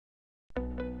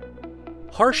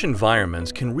Harsh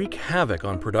environments can wreak havoc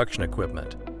on production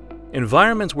equipment.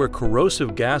 Environments where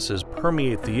corrosive gases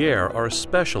permeate the air are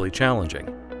especially challenging.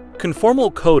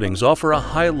 Conformal coatings offer a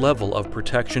high level of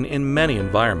protection in many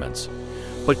environments,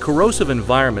 but corrosive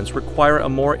environments require a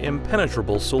more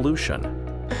impenetrable solution.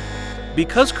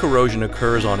 Because corrosion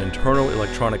occurs on internal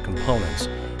electronic components,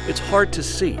 it's hard to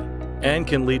see and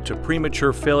can lead to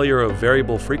premature failure of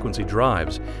variable frequency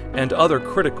drives and other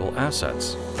critical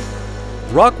assets.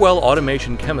 Rockwell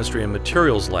Automation Chemistry and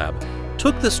Materials Lab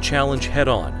took this challenge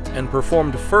head-on and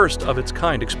performed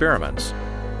first-of-its-kind experiments.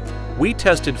 We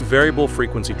tested variable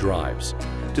frequency drives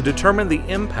to determine the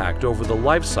impact over the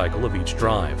life cycle of each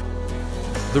drive.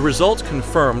 The results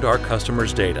confirmed our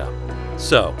customers' data.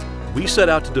 So, we set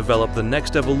out to develop the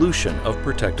next evolution of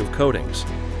protective coatings.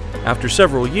 After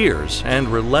several years and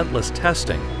relentless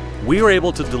testing, we were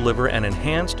able to deliver an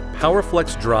enhanced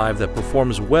PowerFlex drive that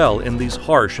performs well in these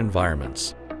harsh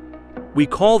environments. We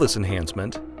call this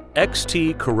enhancement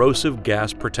XT Corrosive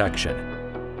Gas Protection.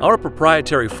 Our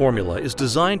proprietary formula is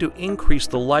designed to increase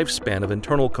the lifespan of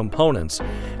internal components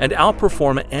and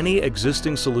outperform any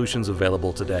existing solutions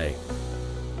available today.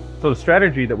 So the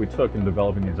strategy that we took in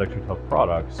developing these extra tough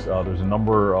products, there's a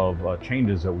number of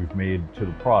changes that we've made to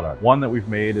the product. One that we've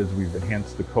made is we've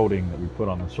enhanced the coating that we put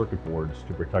on the circuit boards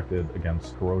to protect it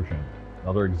against corrosion.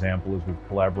 Another example is we've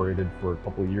collaborated for a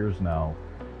couple of years now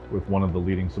with one of the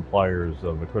leading suppliers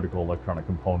of a critical electronic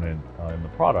component in the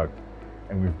product,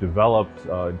 and we've developed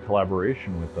in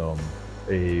collaboration with them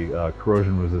a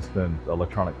corrosion-resistant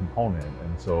electronic component.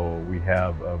 And so we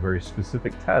have a very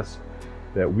specific test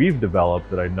that we've developed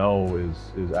that I know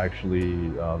is actually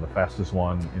the fastest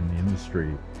one in the industry.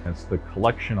 And it's the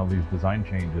collection of these design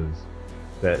changes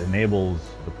that enables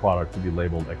the product to be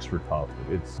labeled extra tough.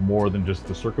 It's more than just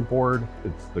the circuit board.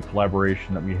 It's the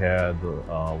collaboration that we had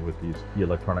with these key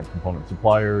electronic component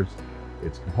suppliers.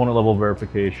 It's component level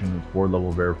verification, it's board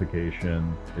level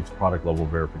verification, it's product level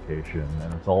verification.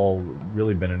 And it's all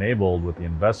really been enabled with the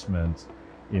investments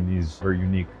in these very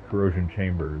unique corrosion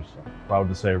chambers. I'm proud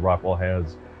to say Rockwell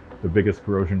has the biggest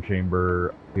corrosion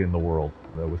chamber in the world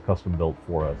that was custom built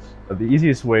for us. The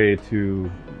easiest way to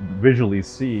visually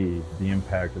see the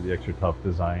impact of the extra tough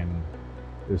design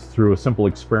is through a simple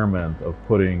experiment of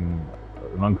putting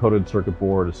an uncoated circuit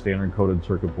board, a standard coated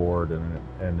circuit board, and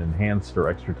an enhanced or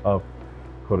extra tough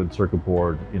coated circuit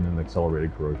board in an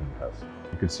accelerated corrosion test.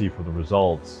 You can see from the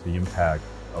results the impact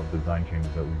of the design changes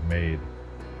that we've made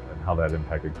and how that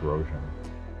impacted corrosion.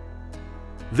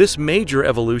 This major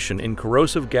evolution in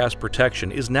corrosive gas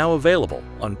protection is now available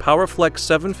on PowerFlex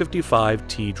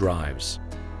 755T drives.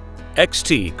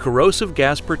 XT Corrosive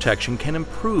Gas Protection can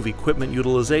improve equipment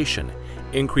utilization,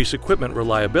 increase equipment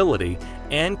reliability,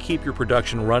 and keep your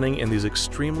production running in these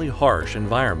extremely harsh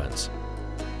environments.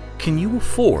 Can you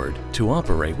afford to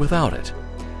operate without it?